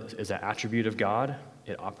we know that as an attribute of God,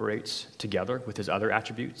 it operates together with his other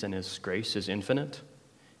attributes, and his grace is infinite,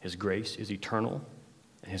 his grace is eternal,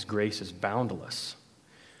 and his grace is boundless.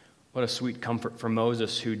 What a sweet comfort for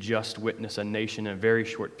Moses, who just witnessed a nation in a very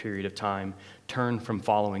short period of time turn from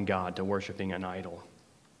following God to worshiping an idol.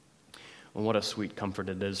 And what a sweet comfort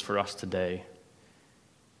it is for us today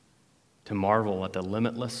to marvel at the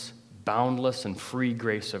limitless, boundless, and free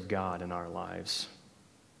grace of God in our lives.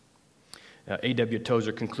 A.W.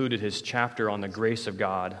 Tozer concluded his chapter on the grace of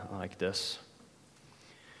God like this: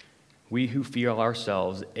 we who feel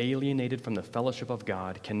ourselves alienated from the fellowship of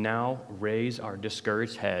God can now raise our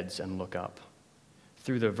discouraged heads and look up.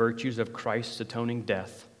 Through the virtues of Christ's atoning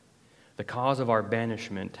death, the cause of our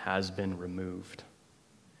banishment has been removed.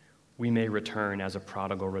 We may return as a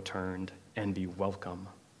prodigal returned and be welcome.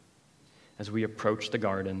 As we approach the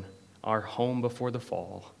garden, our home before the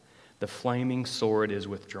fall, the flaming sword is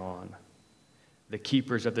withdrawn. The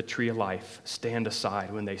keepers of the tree of life stand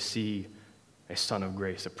aside when they see a son of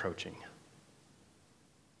grace approaching.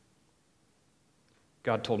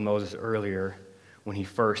 God told Moses earlier, when he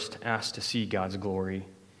first asked to see God's glory,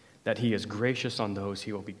 that he is gracious on those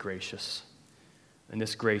he will be gracious. And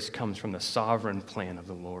this grace comes from the sovereign plan of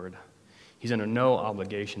the Lord. He's under no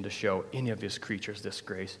obligation to show any of his creatures this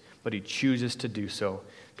grace, but he chooses to do so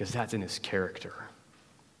because that's in his character.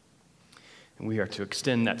 And we are to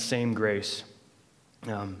extend that same grace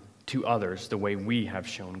to others the way we have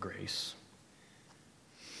shown grace.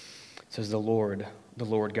 It says, the Lord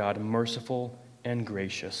God, merciful and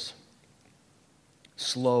gracious,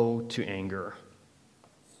 slow to anger.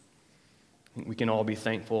 I think we can all be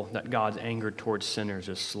thankful that God's anger towards sinners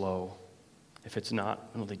is slow. If it's not,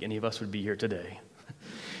 I don't think any of us would be here today.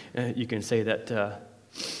 You can say that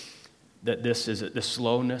the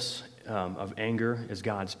slowness of anger is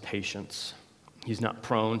God's patience. He's not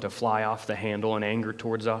prone to fly off the handle in anger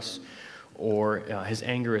towards us, or his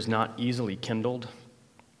anger is not easily kindled.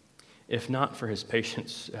 If not for his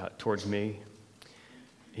patience towards me,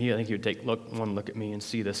 I think he would take one look at me and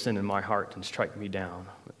see the sin in my heart and strike me down.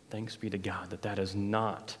 But thanks be to God that is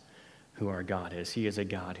not who our God is. He is a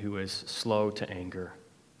God who is slow to anger.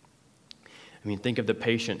 I mean, think of the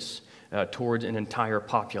patience towards an entire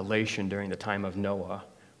population during the time of Noah,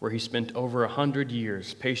 where he spent over 100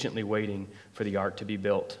 years patiently waiting for the ark to be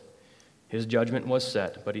built. His judgment was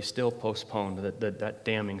set, but he still postponed that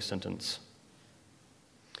damning sentence.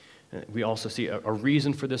 We also see a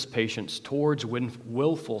reason for this patience towards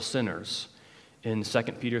willful sinners in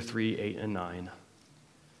 2 Peter 3:8 and 9.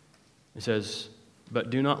 It says, but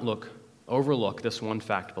do not overlook this one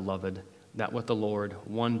fact, beloved, that with the Lord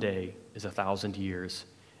 1 day is 1,000 years,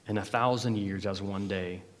 and 1,000 years as 1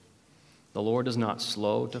 day. The Lord is not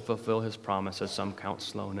slow to fulfill his promise, as some count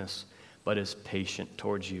slowness, but is patient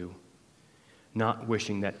towards you, not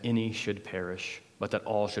wishing that any should perish, but that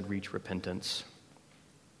all should reach repentance.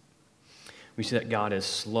 We see that God is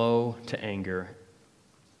slow to anger,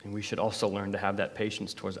 and we should also learn to have that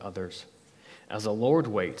patience towards others. As the Lord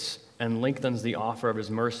waits and lengthens the offer of his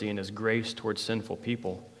mercy and his grace towards sinful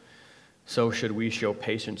people, so should we show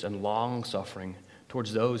patience and long-suffering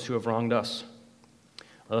towards those who have wronged us.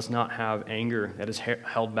 Let us not have anger that is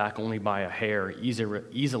held back only by a hair,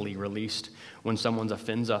 easily released when someone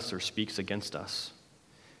offends us or speaks against us.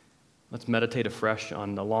 Let's meditate afresh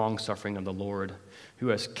on the long-suffering of the Lord, who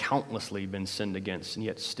has countlessly been sinned against and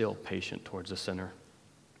yet still patient towards the sinner.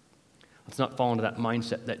 Let's not fall into that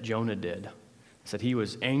mindset that Jonah did. It's that he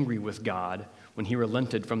was angry with God when he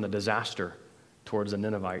relented from the disaster towards the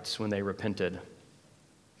Ninevites when they repented.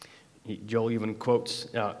 Joel even quotes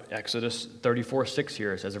Exodus 34:6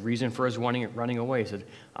 here as a reason for his running away. He said,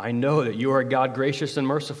 I know that you are God gracious and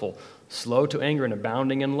merciful, slow to anger and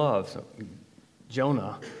abounding in love. So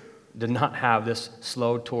Jonah did not have this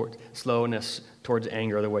slowness towards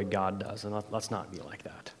anger the way God does, and let's not be like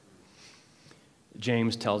that.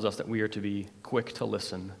 James tells us that we are to be quick to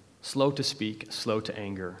listen, slow to speak, slow to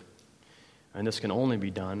anger. And this can only be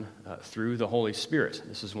done through the Holy Spirit.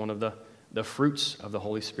 This is one of the fruits of the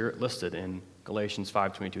Holy Spirit listed in Galatians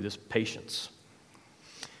 5:22, this patience.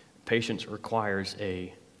 Patience requires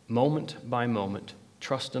a moment-by-moment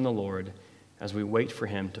trust in the Lord as we wait for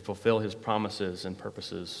him to fulfill his promises and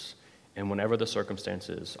purposes, and whenever the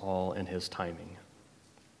circumstances, all in his timing.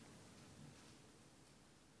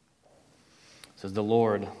 It says, the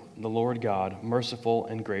Lord God, merciful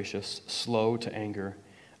and gracious, slow to anger,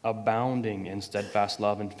 abounding in steadfast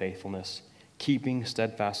love and faithfulness, keeping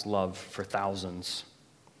steadfast love for thousands.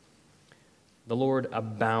 The Lord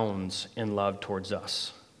abounds in love towards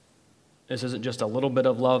us. This isn't just a little bit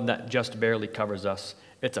of love that just barely covers us.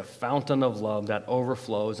 It's a fountain of love that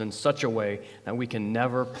overflows in such a way that we can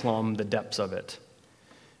never plumb the depths of it.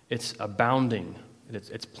 It's abounding,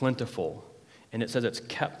 it's plentiful, and it says it's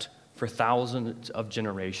kept for thousands of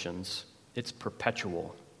generations. It's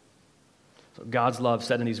perpetual. So God's love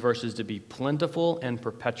said in these verses to be plentiful and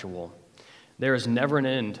perpetual. There is never an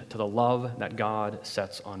end to the love that God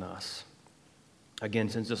sets on us. Again,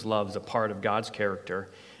 since this love is a part of God's character,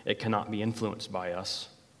 it cannot be influenced by us.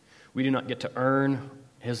 We do not get to earn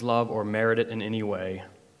his love or merit it in any way.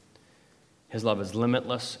 His love is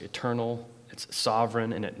limitless, eternal, it's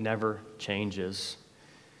sovereign, and it never changes.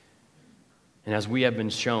 And as we have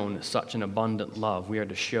been shown such an abundant love, we are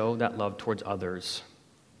to show that love towards others.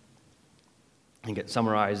 And get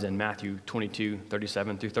summarized in Matthew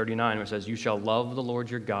 22:37-39, where it says, you shall love the Lord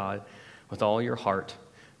your God with all your heart,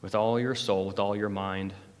 with all your soul, with all your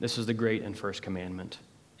mind. This is the great and first commandment.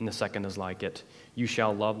 And the second is like it. You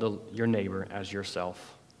shall love your neighbor as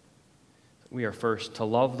yourself. We are first to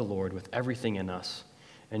love the Lord with everything in us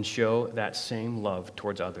and show that same love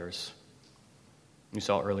towards others. We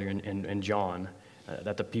saw earlier in John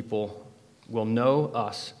that the people will know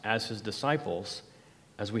us as his disciples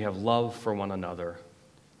as we have love for one another.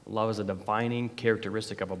 Love is a defining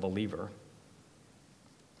characteristic of a believer.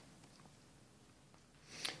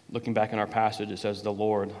 Looking back in our passage, it says, the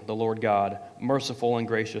Lord God, merciful and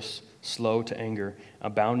gracious, slow to anger,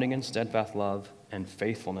 abounding in steadfast love and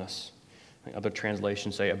faithfulness. Other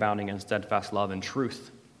translations say abounding in steadfast love and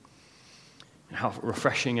truth. And how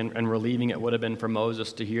refreshing and relieving it would have been for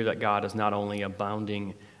Moses to hear that God is not only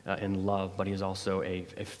abounding in love, but he is also a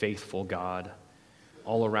faithful God.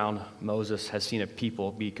 All around, Moses has seen a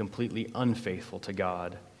people be completely unfaithful to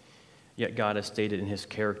God. Yet God has stated in his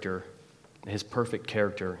character, his perfect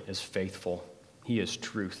character is faithful. He is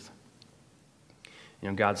truth.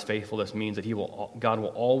 God's faithfulness means that God will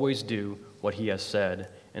always do what he has said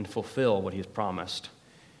and fulfill what he has promised.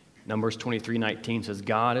 Numbers 23:19 says,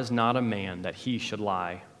 God is not a man that he should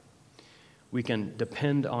lie. We can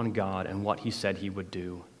depend on God and what he said he would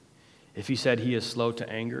do. If he said he is slow to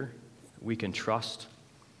anger, we can trust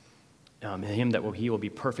him that he will be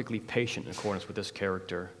perfectly patient in accordance with his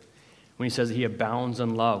character. When he says that he abounds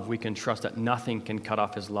in love, we can trust that nothing can cut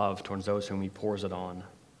off his love towards those whom he pours it on.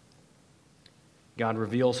 God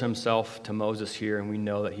reveals himself to Moses here, and we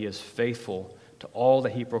know that he is faithful to all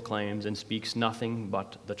that he proclaims and speaks nothing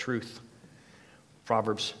but the truth.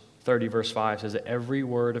 Proverbs 30:5 says that every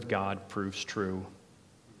word of God proves true.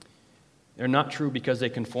 They're not true because they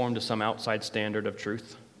conform to some outside standard of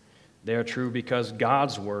truth. They are true because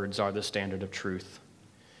God's words are the standard of truth.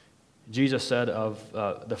 Jesus said of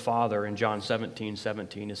the Father in John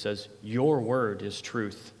 17:17, it says, your word is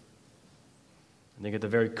truth. I think at the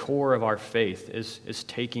very core of our faith is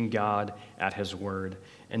taking God at his word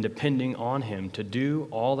and depending on him to do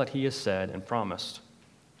all that he has said and promised.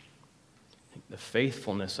 The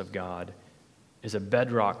faithfulness of God is a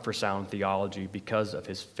bedrock for sound theology. Because of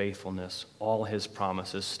his faithfulness, all his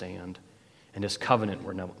promises stand, and his covenant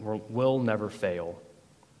will never fail.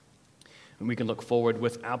 And we can look forward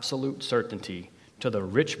with absolute certainty to the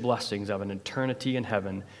rich blessings of an eternity in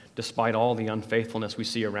heaven, despite all the unfaithfulness we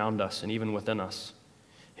see around us and even within us.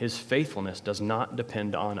 His faithfulness does not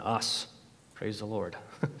depend on us. Praise the Lord.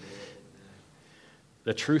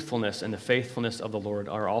 The truthfulness and the faithfulness of the Lord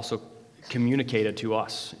are also communicated to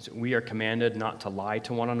us. We are commanded not to lie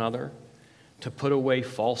to one another, to put away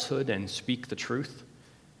falsehood and speak the truth,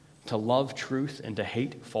 to love truth and to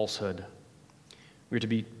hate falsehood. We are to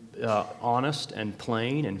be honest and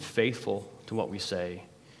plain and faithful to what we say.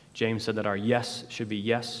 James said that our yes should be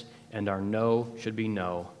yes and our no should be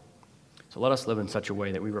no. So let us live in such a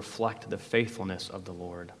way that we reflect the faithfulness of the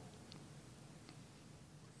Lord.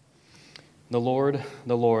 The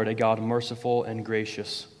Lord, a God merciful and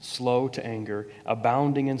gracious, slow to anger,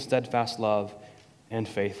 abounding in steadfast love and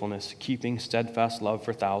faithfulness, keeping steadfast love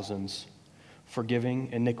for thousands, forgiving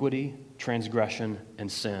iniquity, transgression,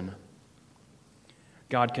 and sin.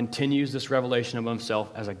 God continues this revelation of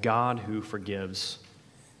himself as a God who forgives.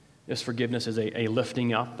 This forgiveness is a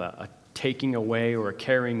lifting up, a taking away, or a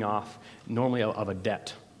carrying off, normally of a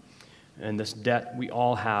debt. And this debt we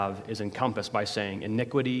all have is encompassed by saying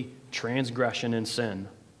iniquity, transgression, and sin.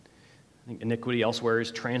 I think iniquity elsewhere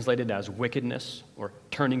is translated as wickedness or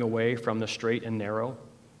turning away from the straight and narrow.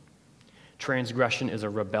 Transgression is a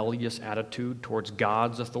rebellious attitude towards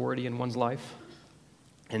God's authority in one's life.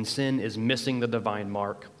 And sin is missing the divine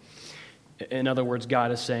mark. In other words,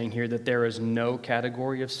 God is saying here that there is no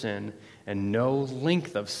category of sin and no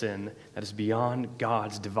length of sin that is beyond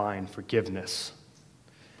God's divine forgiveness.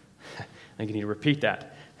 I think you need to repeat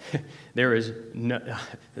that. There is no,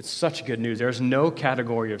 it's such good news. There is no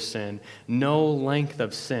category of sin, no length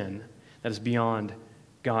of sin that is beyond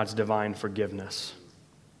God's divine forgiveness.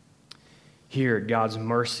 Here, God's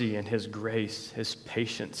mercy and his grace, his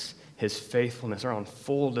patience, his faithfulness are on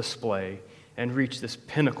full display and reach this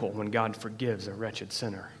pinnacle when God forgives a wretched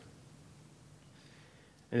sinner.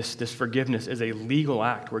 This forgiveness is a legal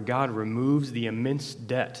act where God removes the immense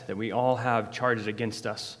debt that we all have charged against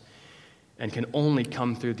us and can only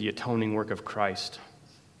come through the atoning work of Christ.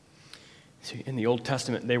 See, in the Old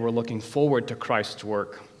Testament, they were looking forward to Christ's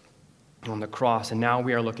work on the cross, and now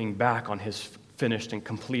we are looking back on his finished and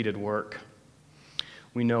completed work.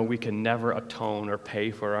 We know we can never atone or pay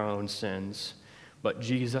for our own sins, but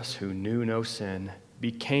Jesus, who knew no sin,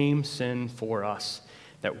 became sin for us,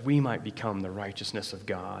 that we might become the righteousness of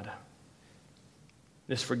God.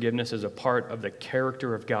 This forgiveness is a part of the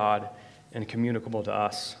character of God and communicable to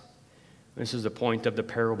us. This is the point of the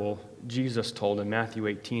parable Jesus told in Matthew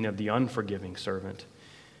 18 of the unforgiving servant.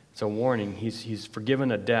 It's a warning. He's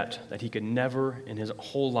forgiven a debt that he could never in his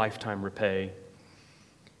whole lifetime repay.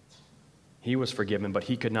 He was forgiven, but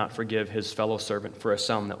he could not forgive his fellow servant for a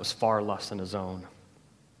sum that was far less than his own.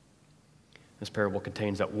 This parable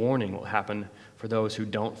contains that warning will happen for those who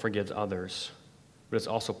don't forgive others. But it's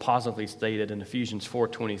also positively stated in Ephesians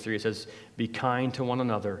 4:23. It says, "Be kind to one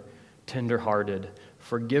another, tender-hearted,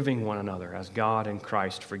 forgiving one another as God in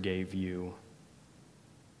Christ forgave you."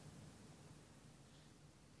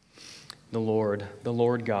 The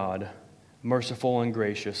Lord God, merciful and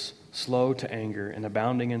gracious, slow to anger, and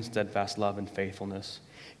abounding in steadfast love and faithfulness,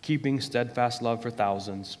 keeping steadfast love for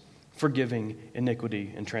thousands, forgiving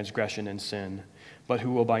iniquity and transgression and sin, but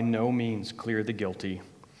who will by no means clear the guilty,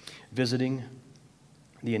 visiting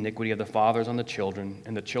the iniquity of the fathers on the children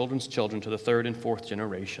and the children's children to the third and fourth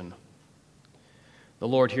generation. The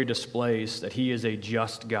Lord here displays that he is a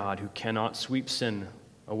just God who cannot sweep sin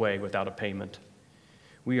away without a payment.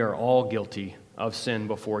 We are all guilty of sin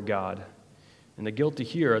before God. And the guilty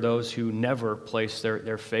here are those who never place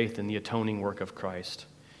their faith in the atoning work of Christ.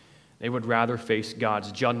 They would rather face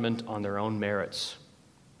God's judgment on their own merits,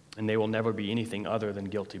 and they will never be anything other than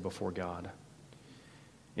guilty before God.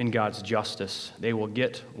 In God's justice, they will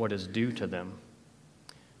get what is due to them.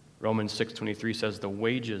 Romans 6:23 says, "The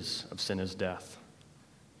wages of sin is death."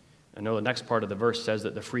 I know the next part of the verse says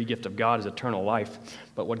that the free gift of God is eternal life,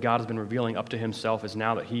 but what God has been revealing up to himself is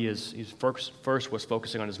now that he's first was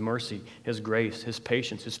focusing on his mercy, his grace, his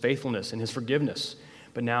patience, his faithfulness, and his forgiveness.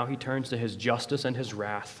 But now he turns to his justice and his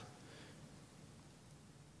wrath.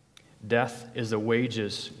 Death is the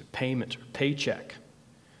wages, payment, paycheck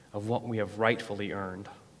of what we have rightfully earned.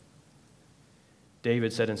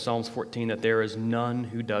 David said in Psalms 14 that there is none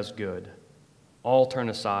who does good. All turn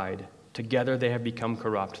aside. Together they have become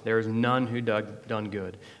corrupt. There is none who done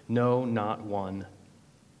good. No, not one.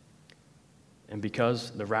 And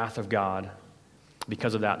because the wrath of God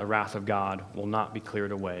Because of that, the wrath of God will not be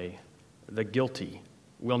cleared away. The guilty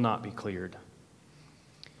will not be cleared.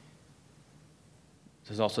 It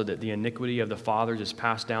says also that the iniquity of the fathers is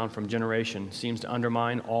passed down from generation. Seems to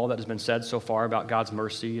undermine all that has been said so far about God's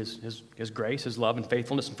mercy, his grace, his love and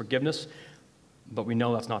faithfulness and forgiveness. But we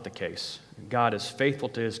know that's not the case. God is faithful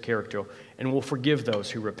to his character and will forgive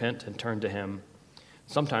those who repent and turn to him.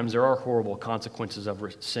 Sometimes there are horrible consequences of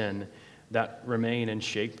sin that remain and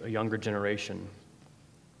shape a younger generation.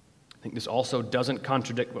 I think this also doesn't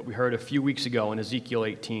contradict what we heard a few weeks ago in Ezekiel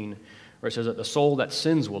 18, where it says that the soul that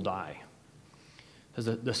sins will die. It says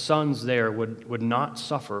that the sons there would not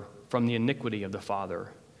suffer from the iniquity of the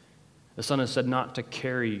father. The son is said not to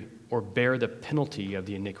carry or bear the penalty of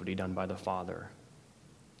the iniquity done by the father.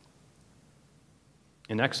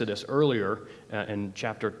 In Exodus, earlier in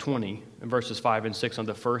chapter 20, in verses 5 and 6, on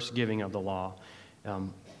the first giving of the law,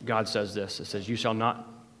 God says this. It says, "You shall not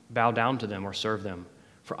bow down to them or serve them.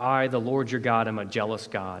 For I, the Lord your God, am a jealous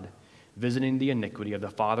God, visiting the iniquity of the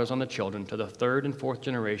fathers on the children to the third and fourth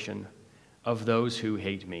generation of those who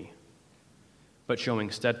hate me, but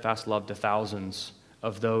showing steadfast love to thousands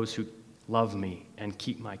of those who love me and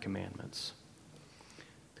keep my commandments."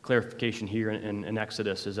 The clarification here in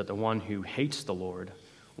Exodus is that the one who hates the Lord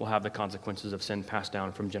will have the consequences of sin passed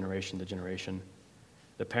down from generation to generation.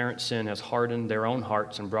 The parent's sin has hardened their own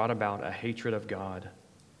hearts and brought about a hatred of God.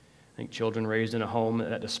 I think children raised in a home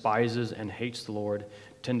that despises and hates the Lord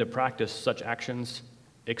tend to practice such actions,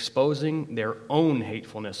 exposing their own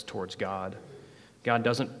hatefulness towards God. God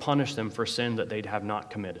doesn't punish them for sin that they have not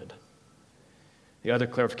committed. The other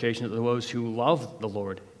clarification is that those who love the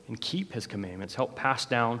Lord and keep his commandments help pass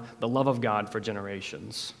down the love of God for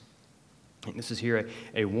generations. I think this is here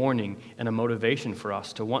a warning and a motivation for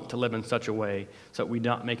us to want to live in such a way so that we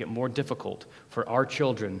don't make it more difficult for our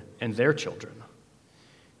children and their children.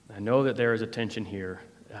 I know that there is a tension here,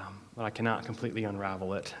 but I cannot completely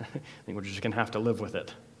unravel it. I think we're just going to have to live with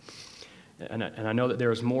it. And I know that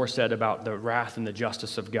there is more said about the wrath and the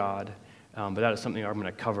justice of God, but that is something I'm going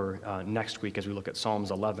to cover next week as we look at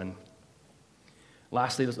Psalms 11.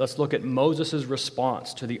 Lastly, let's look at Moses'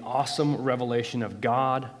 response to the awesome revelation of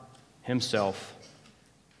God himself.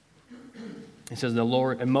 It says,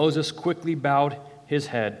 and Moses quickly bowed his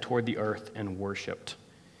head toward the earth and worshiped.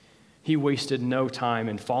 He wasted no time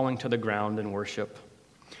in falling to the ground in worship.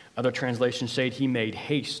 Other translations say he made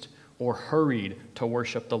haste or hurried to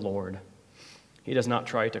worship the Lord. He does not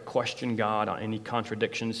try to question God on any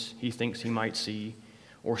contradictions he thinks he might see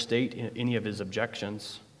or state any of his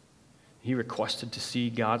objections. He requested to see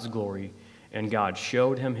God's glory, and God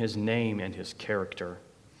showed him his name and his character.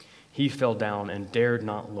 He fell down and dared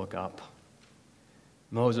not look up.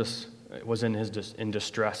 Moses was in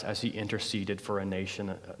distress as he interceded for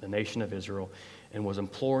the nation of Israel, and was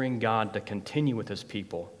imploring God to continue with his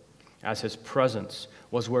people, as his presence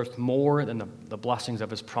was worth more than the blessings of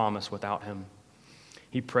his promise without him.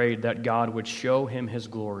 He prayed that God would show him his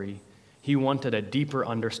glory. He wanted a deeper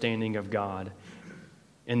understanding of God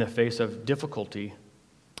in the face of difficulty,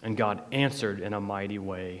 and God answered in a mighty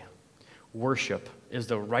way. Worship is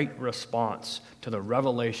the right response to the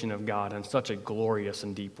revelation of God in such a glorious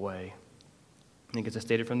and deep way. I think as I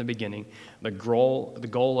stated from the beginning, the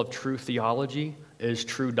goal of true theology is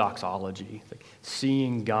true doxology. Like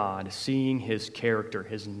seeing God, seeing his character,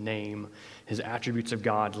 his name, his attributes of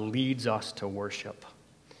God leads us to worship.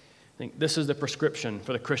 I think this is the prescription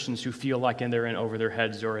for the Christians who feel like they're in over their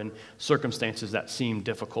heads or in circumstances that seem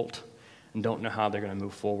difficult and don't know how they're going to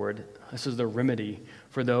move forward. This is the remedy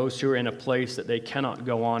for those who are in a place that they cannot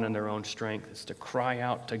go on in their own strength. It's to cry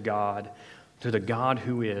out to God, to the God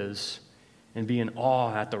who is, and be in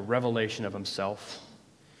awe at the revelation of himself.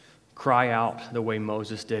 Cry out the way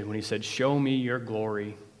Moses did when he said, "Show me your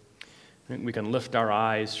glory." I think we can lift our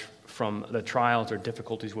eyes from the trials or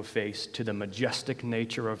difficulties we face to the majestic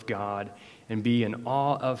nature of God and be in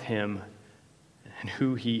awe of him and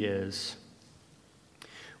who he is.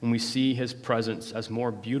 When we see his presence as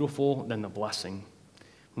more beautiful than the blessing,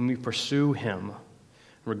 when we pursue him,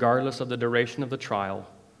 regardless of the duration of the trial,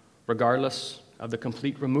 regardless of the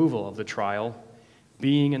complete removal of the trial,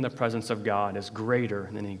 being in the presence of God is greater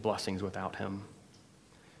than any blessings without him.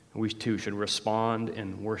 We too should respond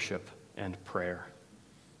in worship and prayer.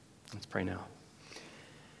 Let's pray now.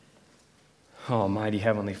 Oh, mighty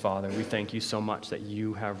Heavenly Father, we thank you so much that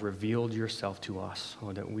you have revealed yourself to us,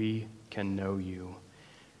 or that we can know you.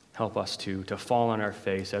 Help us to fall on our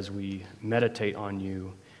face as we meditate on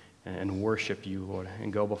you and worship you, Lord,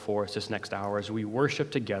 and go before us this next hour as we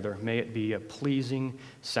worship together. May it be a pleasing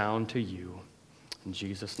sound to you. In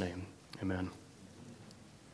Jesus' name, amen.